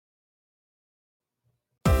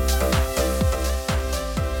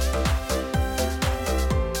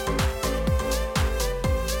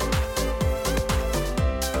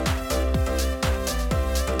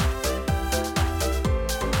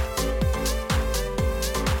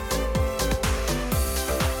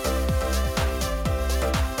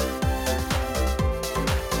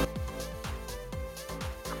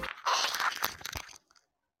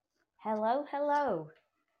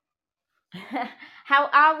How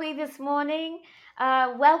are we this morning?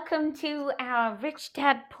 Welcome to our Rich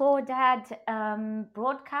Dad Poor Dad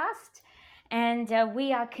broadcast. And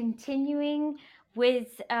we are continuing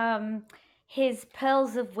with his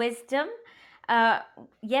pearls of wisdom. Uh,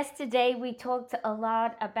 Yesterday, we talked a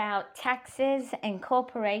lot about taxes and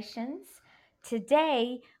corporations.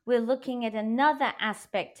 Today, we're looking at another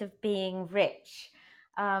aspect of being rich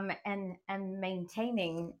and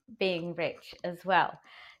maintaining being rich as well.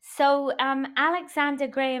 So, Alexander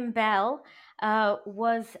Graham Bell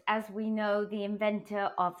was, as we know, the inventor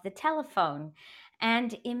of the telephone.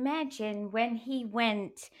 And imagine when he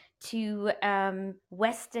went to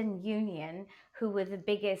Western Union, who were the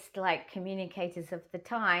biggest like communicators of the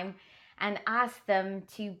time, and asked them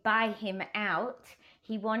to buy him out.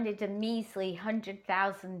 He wanted a measly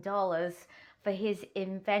 $100,000 for his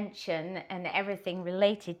invention and everything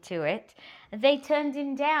related to it. They turned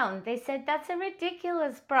him down. They said, "That's a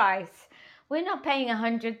ridiculous price. We're not paying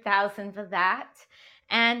 100,000 for that."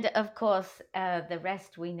 And of course, the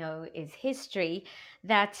rest we know is history.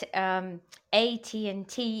 That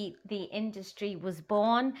AT&T, the industry, was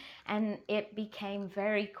born, and it became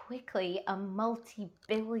very quickly a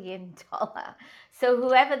multi-billion dollar. So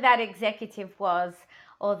whoever that executive was,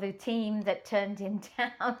 or the team that turned him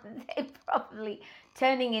down, they're probably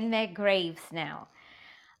turning in their graves now.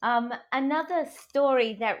 Another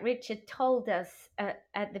story that Richard told us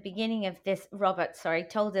at the beginning of this, Robert, sorry,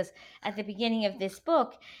 told us at the beginning of this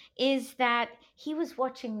book, is that he was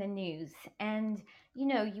watching the news. And,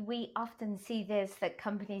 we often see this, that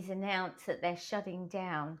companies announce that they're shutting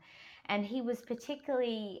down. And he was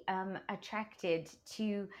particularly attracted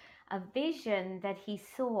to a vision that he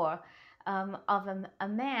saw of a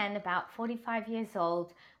man about 45 years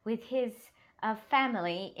old with his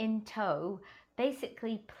family in tow,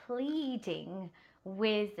 basically pleading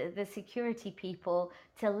with the security people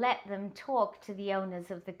to let them talk to the owners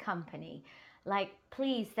of the company. Like,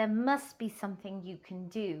 please, there must be something you can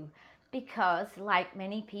do. Because, like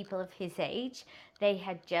many people of his age, they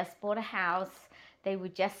had just bought a house, they were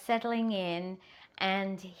just settling in,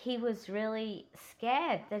 and he was really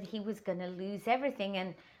scared that he was going to lose everything,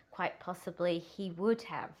 and quite possibly he would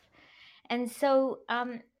have. And so,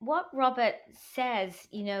 what Robert says,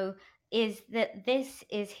 is that this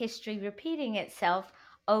is history repeating itself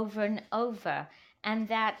over and over, and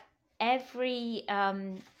that every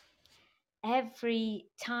every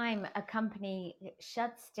time a company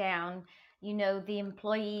shuts down, the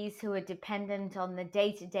employees who are dependent on the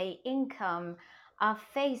day-to-day income are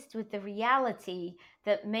faced with the reality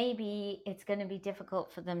that maybe it's going to be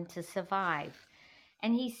difficult for them to survive.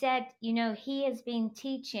 And he said, he has been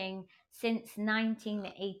teaching since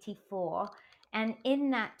 1984. And in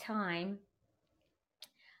that time,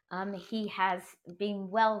 he has been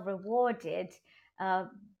well rewarded uh,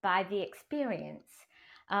 by the experience.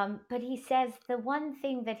 But he says the one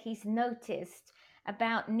thing that he's noticed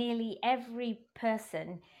about nearly every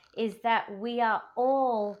person is that we are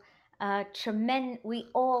all we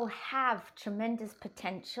all have tremendous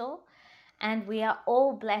potential, and we are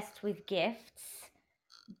all blessed with gifts,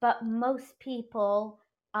 but most people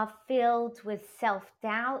are filled with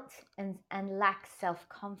self-doubt and lack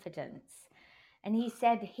self-confidence. And he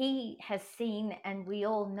said he has seen, and we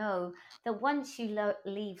all know, that once you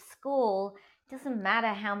leave school, it doesn't matter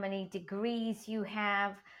how many degrees you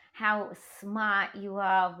have, how smart you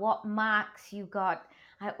are, what marks you got.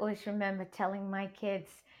 I always remember telling my kids,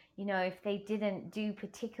 if they didn't do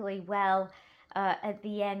particularly well at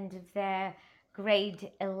the end of their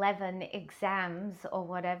grade 11 exams or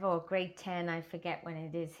whatever, or grade 10, I forget when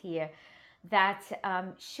it is here, that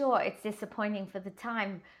sure, it's disappointing for the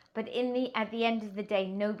time, but at the end of the day,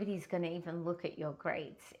 nobody's going to even look at your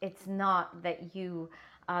grades. It's not that you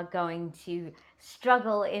are going to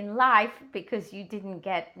struggle in life because you didn't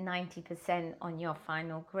get 90% on your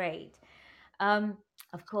final grade. Um,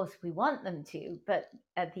 of course, we want them to, but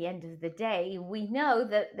at the end of the day, we know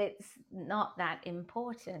that it's not that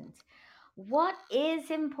important. What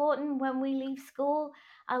is important when we leave school?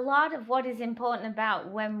 A lot of what is important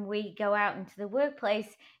about when we go out into the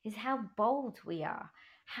workplace is how bold we are,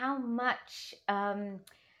 how much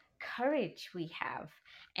courage we have.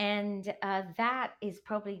 And that is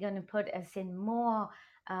probably going to put us in more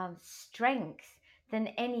strength than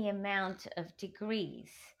any amount of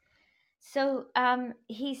degrees. So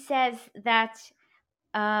he says that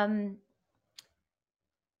um,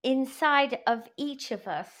 inside of each of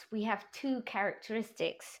us, we have two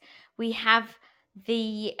characteristics. We have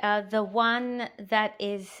the one that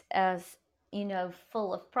is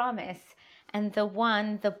full of promise, and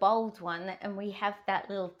the bold one, and we have that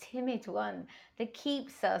little timid one that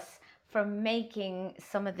keeps us from making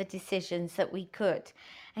some of the decisions that we could.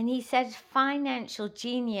 And he said financial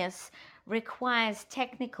genius requires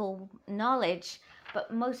technical knowledge,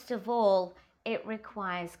 but most of all, it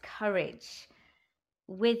requires courage.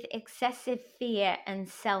 With excessive fear and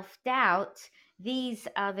self doubt, these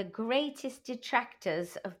are the greatest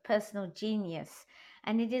detractors of personal genius.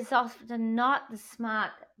 And it is often not the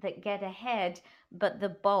smart that get ahead, but the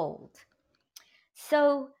bold.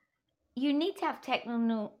 So you need to have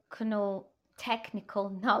technical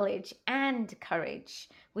knowledge and courage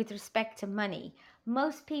with respect to money.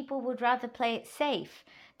 Most people would rather play it safe.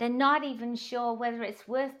 They're not even sure whether it's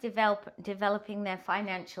worth developing their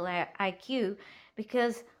financial IQ,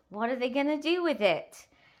 because what are they going to do with it?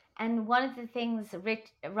 And one of the things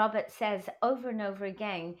Robert says over and over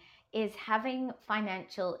again is having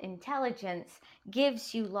financial intelligence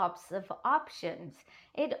gives you lots of options.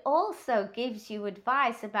 It also gives you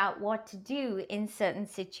advice about what to do in certain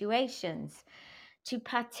situations. To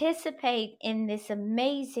participate in this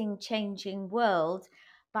amazing changing world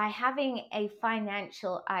by having a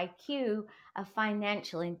financial IQ, a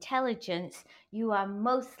financial intelligence, you are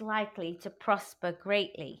most likely to prosper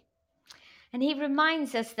greatly. And he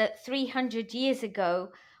reminds us that 300 years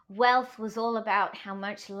ago, wealth was all about how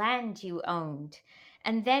much land you owned.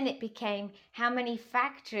 And then it became how many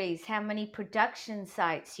factories, how many production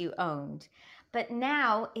sites you owned. But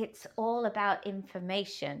now it's all about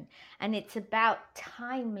information, and it's about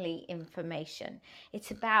timely information.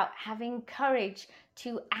 It's about having courage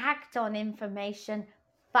to act on information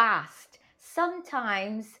fast,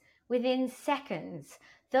 sometimes within seconds.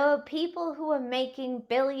 Though people who are making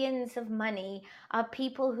billions of money are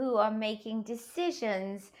people who are making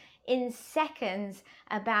decisions in seconds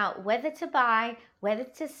about whether to buy, whether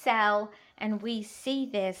to sell, and we see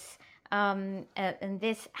this, and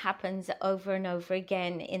this happens over and over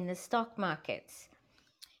again in the stock markets.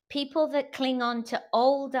 People that cling on to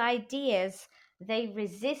old ideas, they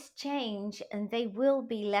resist change and they will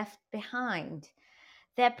be left behind.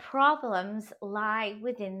 Their problems lie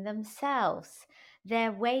within themselves.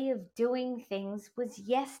 Their way of doing things was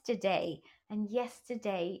yesterday, and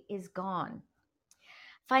yesterday is gone.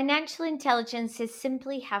 Financial intelligence is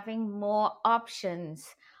simply having more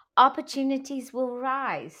options. Opportunities will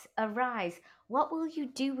arise. What will you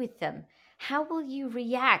do with them? How will you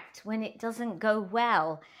react when it doesn't go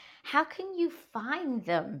well? How can you find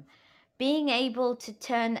them? Being able to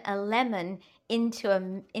turn a lemon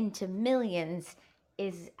into millions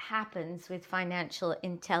is happens with financial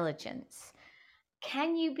intelligence.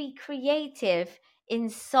 Can you be creative in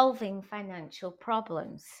solving financial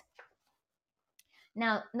problems?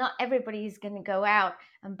 Now, not everybody is going to go out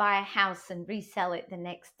and buy a house and resell it the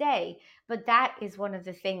next day, but that is one of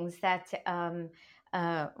the things that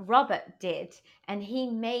Robert did, and he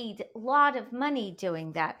made a lot of money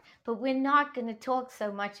doing that. But we're not going to talk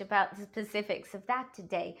so much about the specifics of that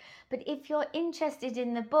today. But if you're interested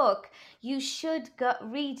in the book, you should go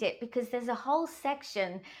read it, because there's a whole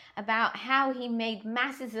section about how he made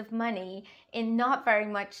masses of money in not very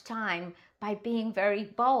much time by being very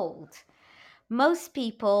bold. Most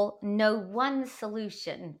people know one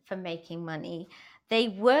solution for making money. They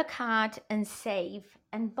work hard and save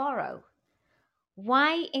and borrow.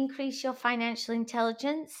 Why increase your financial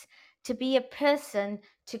intelligence? To be a person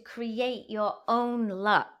to create your own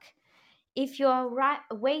luck. If you're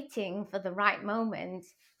waiting for the right moment,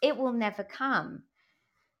 it will never come.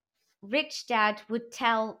 Rich Dad would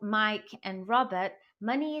tell Mike and Robert,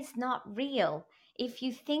 money is not real. If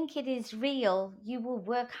you think it is real, you will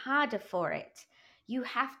work harder for it. You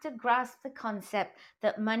have to grasp the concept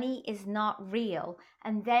that money is not real,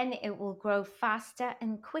 and then it will grow faster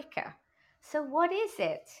and quicker. So, what is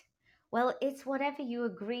it? Well, it's whatever you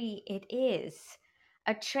agree it is.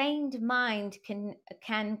 A trained mind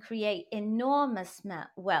can create enormous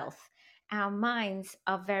wealth. Our minds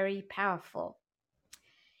are very powerful.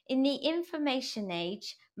 In the information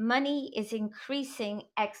age, money is increasing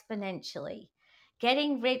exponentially.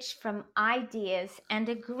 Getting rich from ideas and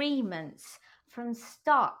agreements, from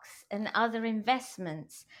stocks and other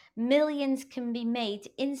investments. Millions can be made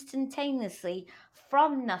instantaneously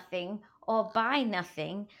from nothing or by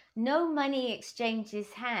nothing. No money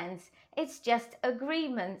exchanges hands. It's just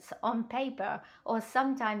agreements on paper, or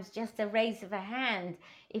sometimes just a raise of a hand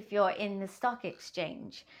if you're in the stock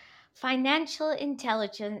exchange. Financial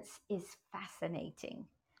intelligence is fascinating.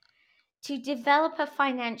 To develop a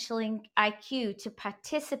financial IQ to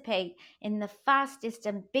participate in the fastest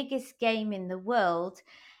and biggest game in the world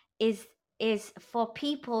is, is for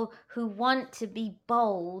people who want to be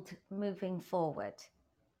bold moving forward.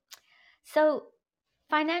 So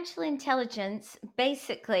Financial intelligence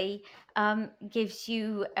basically gives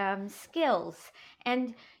you skills.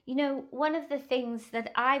 And, one of the things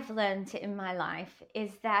that I've learned in my life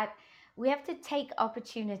is that we have to take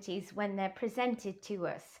opportunities when they're presented to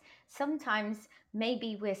us. Sometimes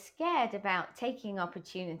maybe we're scared about taking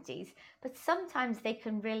opportunities, but sometimes they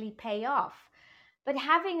can really pay off. But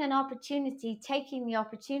having an opportunity, taking the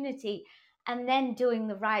opportunity, and then doing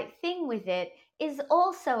the right thing with it is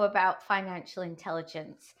also about financial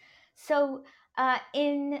intelligence. So, I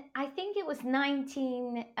think it was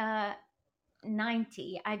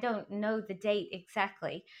 1990, I don't know the date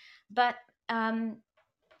exactly, but um,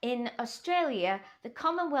 in Australia, the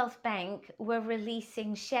Commonwealth Bank were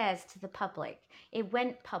releasing shares to the public. It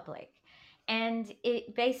went public. And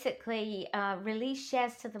it basically released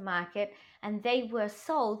shares to the market, and they were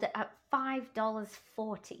sold at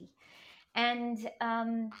 $5.40. And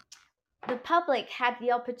the public had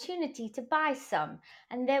the opportunity to buy some,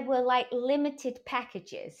 and there were like limited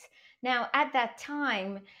packages. Now, at that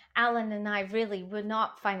time, Alan and I really were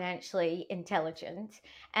not financially intelligent,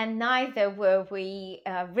 and neither were we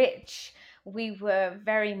rich. We were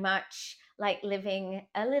very much like living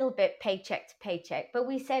a little bit paycheck to paycheck, but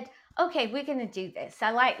we said, okay, we're going to do this.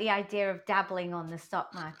 I like the idea of dabbling on the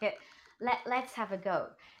stock market. Let's have a go.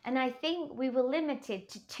 And I think we were limited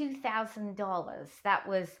to $2,000. That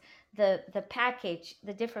was the package,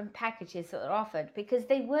 the different packages that were offered, because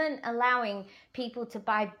they weren't allowing people to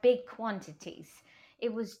buy big quantities.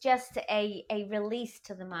 It was just a release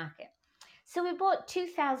to the market. So we bought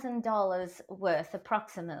 $2,000 worth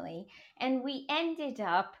approximately, and we ended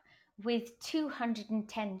up with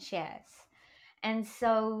 210 shares. And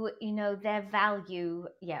so, their value,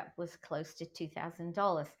 yeah, was close to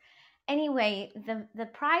 $2,000. Anyway, the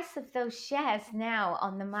price of those shares now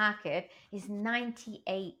on the market is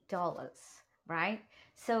 $98, right?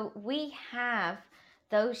 So we have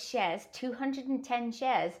those shares, 210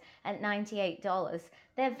 shares at $98.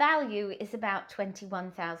 Their value is about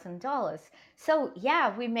 $21,000. So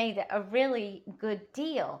yeah, we made a really good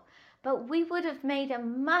deal. But we would have made a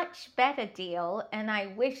much better deal, and I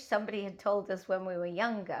wish somebody had told us when we were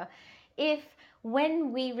younger, if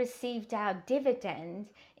when we received our dividend,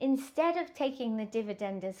 instead of taking the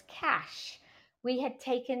dividend as cash, we had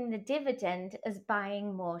taken the dividend as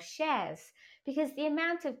buying more shares, because the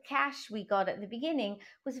amount of cash we got at the beginning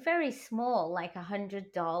was very small, like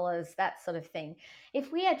 $100, that sort of thing.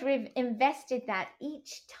 If we had invested that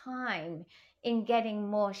each time in getting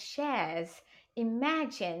more shares,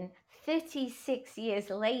 imagine 36 years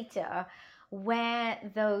later where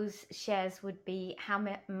those shares would be, how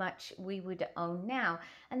much we would own now.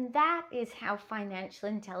 And that is how financial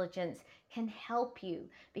intelligence can help you,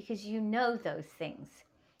 because you know those things.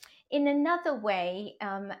 In another way,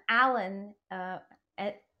 Alan,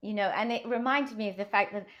 and it reminded me of the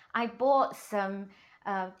fact that I bought some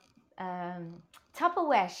uh, um,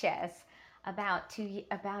 Tupperware shares about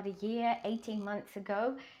a year, 18 months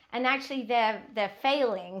ago, and actually they're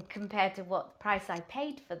failing compared to what price I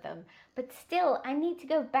paid for them. But still, I need to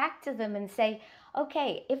go back to them and say,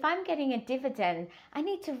 okay, if I'm getting a dividend, I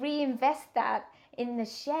need to reinvest that in the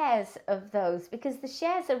shares of those, because the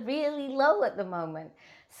shares are really low at the moment.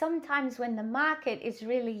 Sometimes when the market is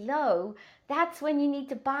really low, that's when you need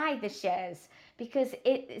to buy the shares, because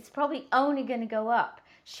it's probably only going to go up.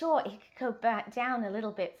 Sure, it could go back down a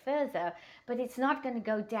little bit further, but it's not going to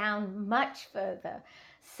go down much further.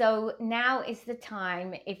 So now is the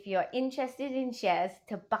time, if you're interested in shares,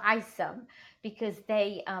 to buy some, because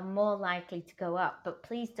they are more likely to go up. But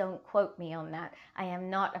please don't quote me on that. I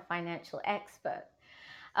am not a financial expert.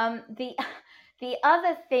 The the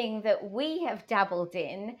other thing that we have dabbled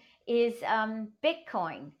in is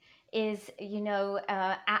Bitcoin.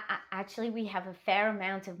 Actually, we have a fair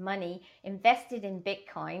amount of money invested in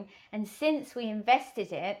Bitcoin, and since we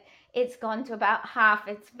invested it, it's gone to about half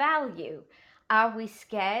its value. Are we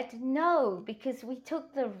scared? No, because we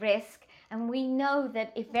took the risk, and we know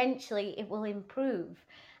that eventually it will improve.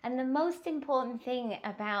 And the most important thing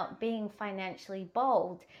about being financially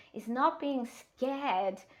bold is not being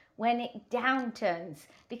scared when it downturns,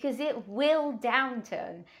 because it will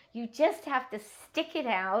downturn. You just have to stick it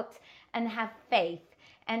out and have faith.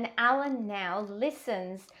 And Alan now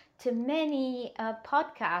listens to many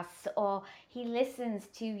podcasts, or he listens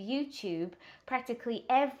to YouTube practically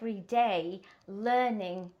every day,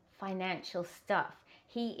 learning financial stuff.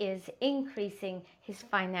 He is increasing his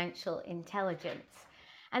financial intelligence.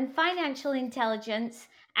 And financial intelligence,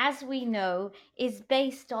 as we know, is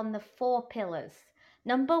based on the 4 pillars.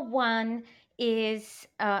 Number one is,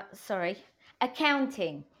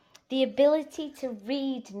 accounting. The ability to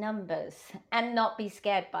read numbers and not be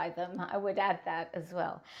scared by them. I would add that as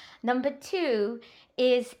well. Number two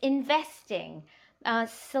is investing.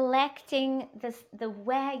 Selecting the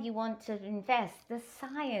where you want to invest, the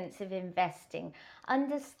science of investing,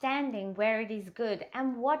 understanding where it is good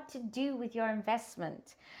and what to do with your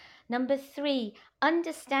investment. Number three,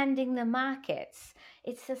 understanding the markets.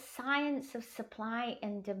 It's a science of supply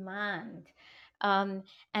and demand. And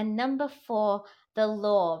number four, the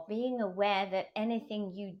law, being aware that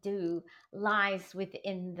anything you do lies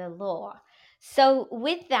within the law. So,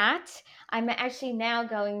 with that, I'm actually now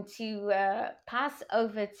going to pass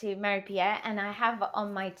over to Mary Pierre, and I have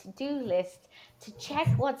on my to do list to check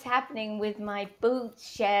what's happening with my boot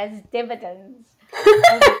shares dividends.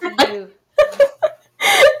 Over to you.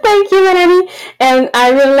 Thank you, Melanie. And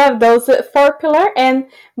I really love those four pillars.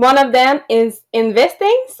 And one of them is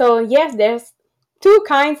investing. So yes, there's two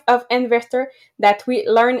kinds of investor that we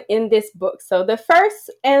learn in this book. So the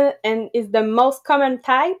first and is the most common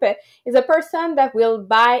type is a person that will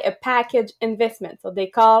buy a package investment. So they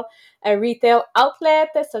call a retail outlet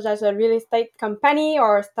such as a real estate company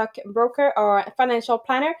or a stock broker or a financial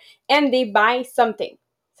planner, and they buy something.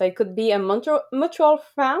 So it could be a mutual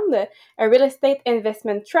fund, a real estate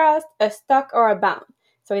investment trust, a stock, or a bond.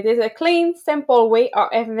 So it is a clean, simple way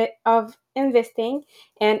of investing.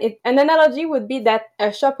 And an analogy would be that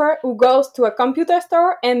a shopper who goes to a computer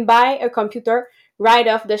store and buy a computer right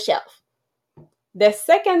off the shelf. The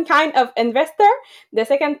second kind of investor, the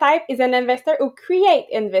second type is an investor who create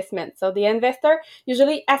investment. So the investor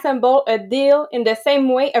usually assemble a deal in the same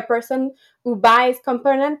way a person who buys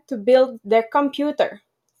components to build their computer.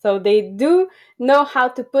 So they do know how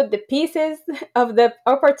to put the pieces of the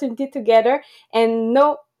opportunity together and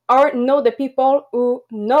know the people who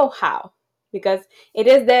know how. Because it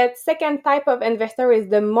is the second type of investor is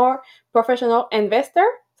the more professional investor.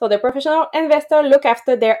 So the professional investor look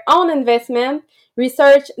after their own investment,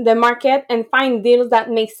 research the market and find deals that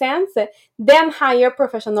make sense, then hire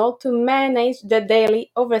professional to manage the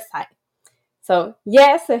daily oversight. So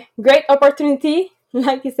yes, great opportunity,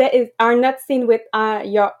 like you said, are not seen with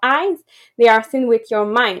your eyes, they are seen with your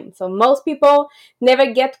mind. So most people never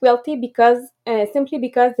get wealthy simply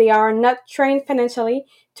because they are not trained financially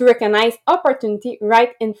to recognize opportunity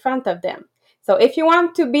right in front of them. So if you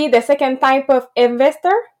want to be the second type of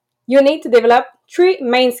investor, you need to develop three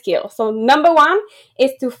main skills. So number one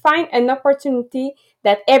is to find an opportunity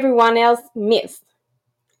that everyone else missed.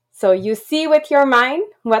 So you see with your mind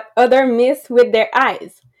what others miss with their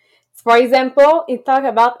eyes. For example, he talked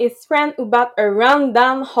about his friend who bought a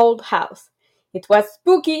run-down old house. It was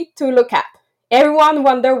spooky to look at. Everyone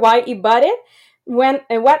wondered why he bought it. When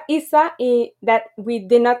what he saw that we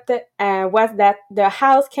did not was that the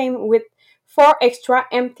house came with 4 extra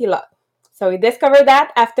empty lots. So he discovered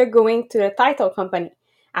that after going to the title company.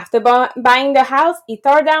 After buying the house, he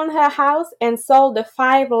tore down her house and sold the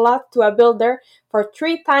 5 lots to a builder for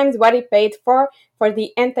 3 times what he paid for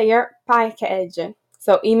the entire package.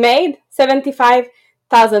 So he made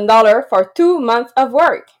 $75,000 for 2 months of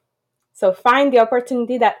work. So find the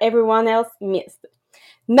opportunity that everyone else missed.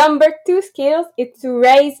 Number 2 skills is to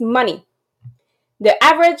raise money. The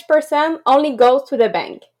average person only goes to the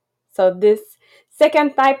bank. So this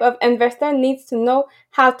second type of investor needs to know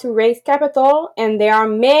how to raise capital, and there are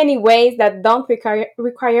many ways that don't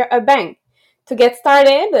require a bank. To get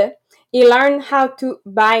started, he learned how to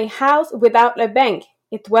buy a house without a bank.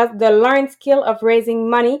 It was the learned skill of raising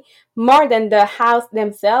money more than the house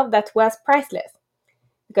themselves that was priceless.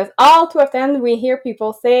 Because all too often we hear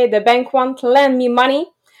people say the bank won't lend me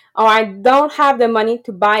money or I don't have the money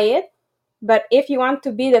to buy it. But if you want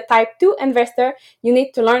to be the type 2 investor, you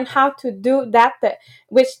need to learn how to do that,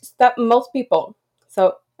 which stops most people.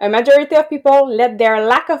 So a majority of people let their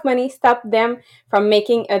lack of money stop them from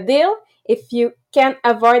making a deal. If you can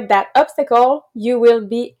avoid that obstacle, you will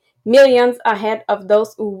be millions ahead of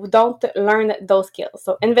those who don't learn those skills.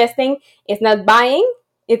 So investing is not buying,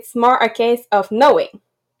 it's more a case of knowing.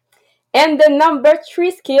 And the number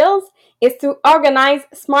 3 skills is to organize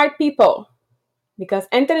smart people. Because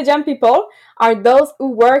intelligent people are those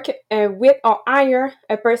who work with or hire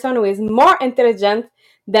a person who is more intelligent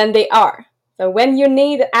than they are. So when you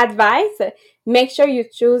need advice, make sure you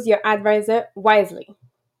choose your advisor wisely.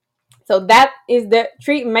 So that is the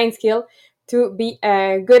 3 main skills to be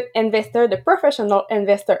a good investor, the professional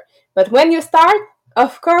investor. But when you start,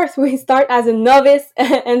 of course, we start as a novice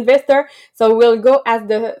investor. So we'll go as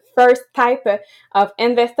the first type of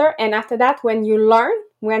investor. And after that, when you learn,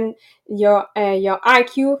 when your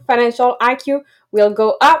IQ, financial IQ will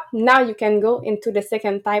go up, now you can go into the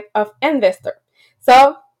second type of investor.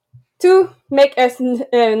 So to make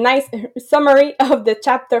a nice summary of the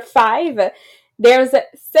chapter 5, there's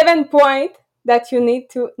 7 points that you need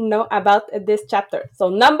to know about this chapter. So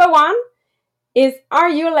number 1 is, are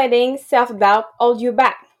you letting self-doubt hold you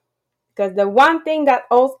back? Because the one thing that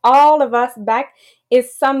holds all of us back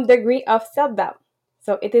is some degree of self-doubt.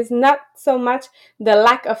 So it is not so much the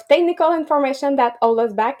lack of technical information that holds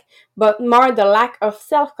us back, but more the lack of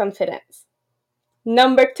self-confidence.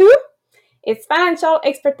 Number 2 is, financial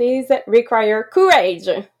expertise require courage.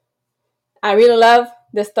 I really love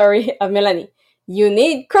the story of Melanie. You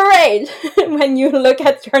need courage when you look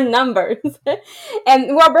at your numbers.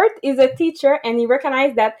 And Robert is a teacher, and he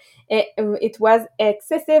recognized that it was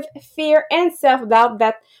excessive fear and self-doubt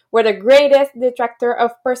that were the greatest detractor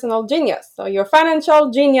of personal genius. So your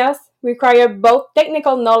financial genius require both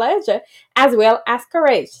technical knowledge as well as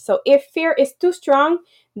courage. So if fear is too strong,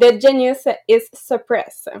 the genius is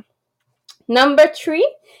suppressed. Number 3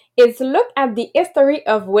 is, look at the history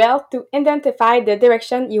of wealth to identify the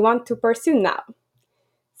direction you want to pursue now.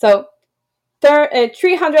 So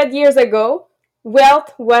 300 years ago,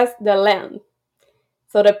 wealth was the land.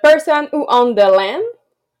 So the person who owned the land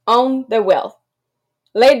owned the wealth.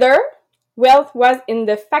 Later, wealth was in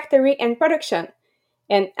the factory and production,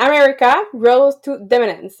 and America rose to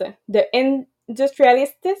dominance. The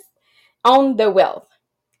industrialists owned the wealth.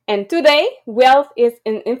 And today, wealth is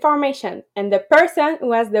in information, and the person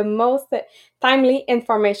who has the most timely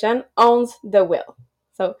information owns the wealth.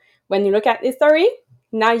 So when you look at history,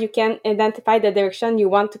 now you can identify the direction you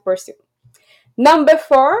want to pursue. Number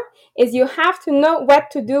 4 is, you have to know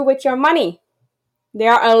what to do with your money.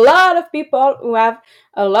 There are a lot of people who have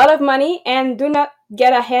a lot of money and do not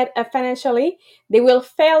get ahead financially. They will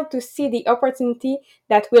fail to see the opportunity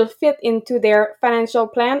that will fit into their financial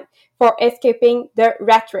plan for escaping the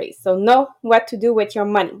rat race. So know what to do with your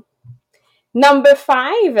money. Number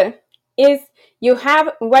 5 is, you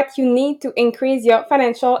have what you need to increase your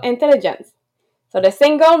financial intelligence. So the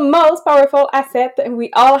single most powerful asset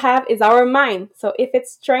we all have is our mind. So if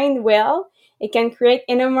it's trained well, it can create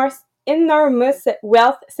enormous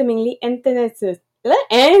wealth seemingly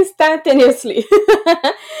instantaneously.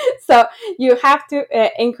 So you have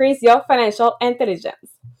to increase your financial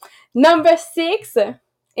intelligence. Number 6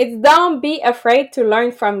 is, don't be afraid to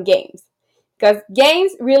learn from games, because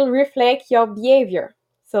games will reflect your behavior.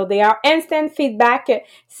 So they are instant feedback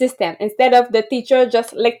system. Instead of the teacher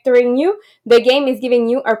just lecturing you, the game is giving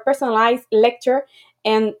you a personalized lecture,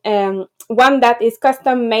 and one that is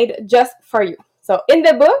custom made just for you. So in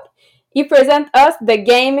the book, he presents us the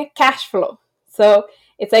game Cash Flow. So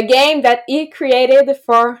it's a game that he created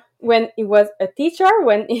for when he was a teacher,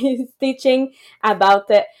 when he's teaching about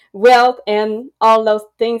wealth and all those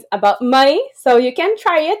things about money. So you can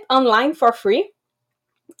try it online for free.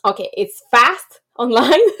 Okay, it's fast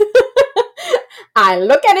online. I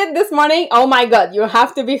look at it this morning. Oh my God, you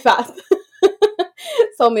have to be fast.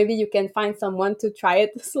 So maybe you can find someone to try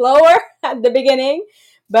it slower at the beginning,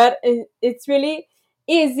 but it's really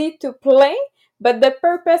easy to play. But the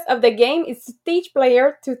purpose of the game is to teach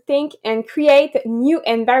players to think and create new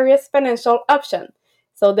and various financial options.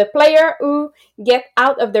 So the player who get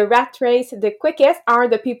out of the rat race the quickest are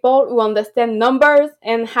the people who understand numbers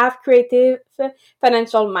and have creative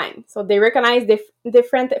financial mind. So they recognize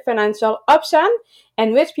different financial options,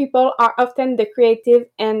 and which people are often the creative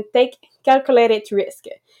and take calculated risk.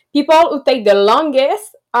 People who take the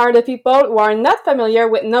longest are the people who are not familiar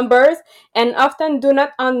with numbers and often do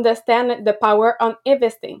not understand the power on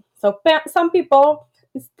investing. So some people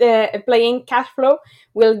playing cash flow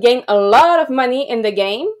will gain a lot of money in the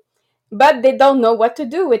game, but they don't know what to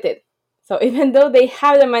do with it. So even though they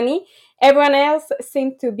have the money, everyone else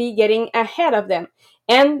seems to be getting ahead of them.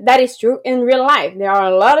 And that is true in real life. There are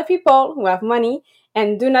a lot of people who have money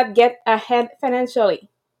and do not get ahead financially.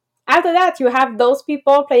 After that, you have those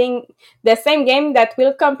people playing the same game that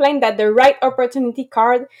will complain that the right opportunity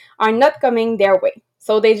cards are not coming their way.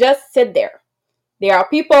 So they just sit there. There are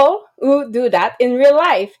people who do that in real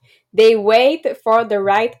life. They wait for the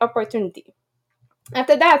right opportunity.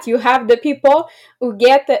 After that, you have the people who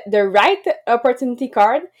get the right opportunity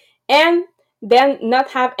card and then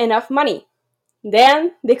not have enough money.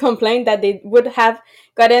 Then they complain that they would have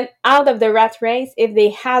gotten out of the rat race if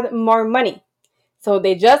they had more money. So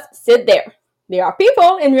they just sit there. There are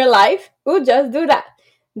people in real life who just do that.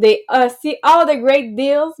 They see all the great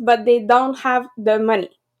deals, but they don't have the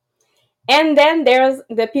money. And then there's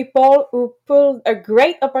the people who pull a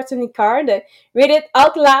great opportunity card, read it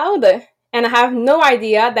out loud, and have no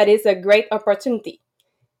idea that it's a great opportunity.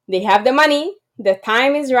 They have the money, the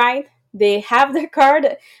time is right, they have the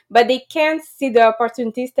card, but they can't see the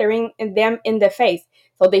opportunity staring them in the face.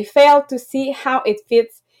 So they fail to see how it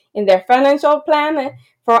fits in their financial plan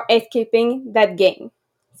for escaping that game.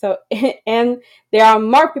 So, and there are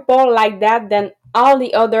more people like that than all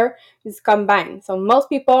the other is combined. So most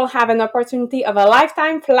people have an opportunity of a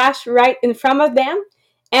lifetime flash right in front of them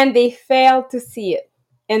and they fail to see it.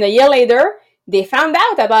 And a year later, they found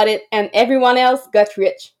out about it and everyone else got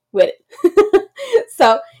rich with it.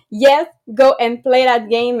 So yes, go and play that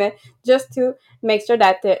game just to make sure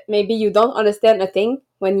that maybe you don't understand a thing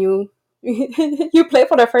when you you play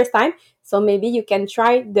for the first time. So maybe you can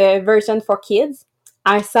try the version for kids.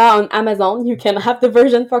 I saw on Amazon you can have the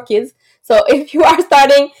version for kids. So if you are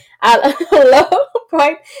starting at a low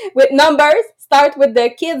point with numbers, start with the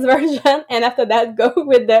kids version and after that go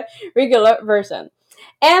with the regular version.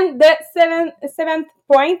 And the seventh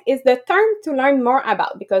point is the term to learn more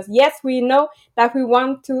about, because yes, we know that we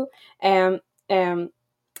want to um, um,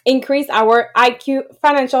 increase our IQ,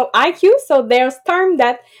 financial IQ. So there's term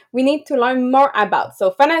that we need to learn more about.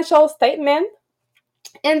 So financial statement,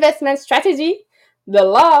 investment strategy, the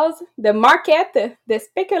laws, the market, the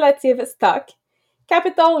speculative stock,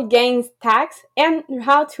 capital gains tax, and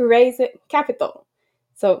how to raise capital.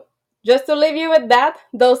 So just to leave you with that,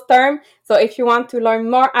 those terms. So if you want to learn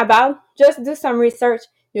more about, just do some research.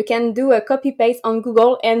 You can do a copy paste on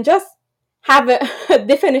Google and just have a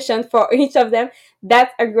definition for each of them.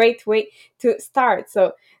 That's a great way to start.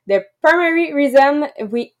 So the primary reason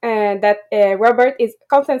that Robert is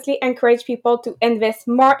constantly encourage people to invest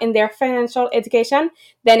more in their financial education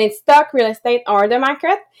than in stock, real estate, or the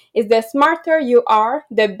market is the smarter you are,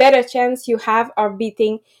 the better chance you have of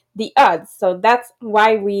beating the odds. So that's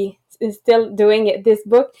why we still doing this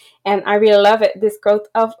book, and I really love it. This quote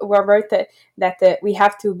of Robert that we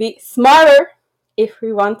have to be smarter if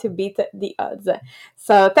we want to beat the odds.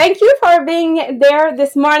 So thank you for being there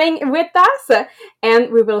this morning with us,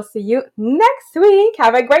 and we will see you next week.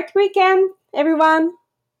 Have a great weekend, everyone.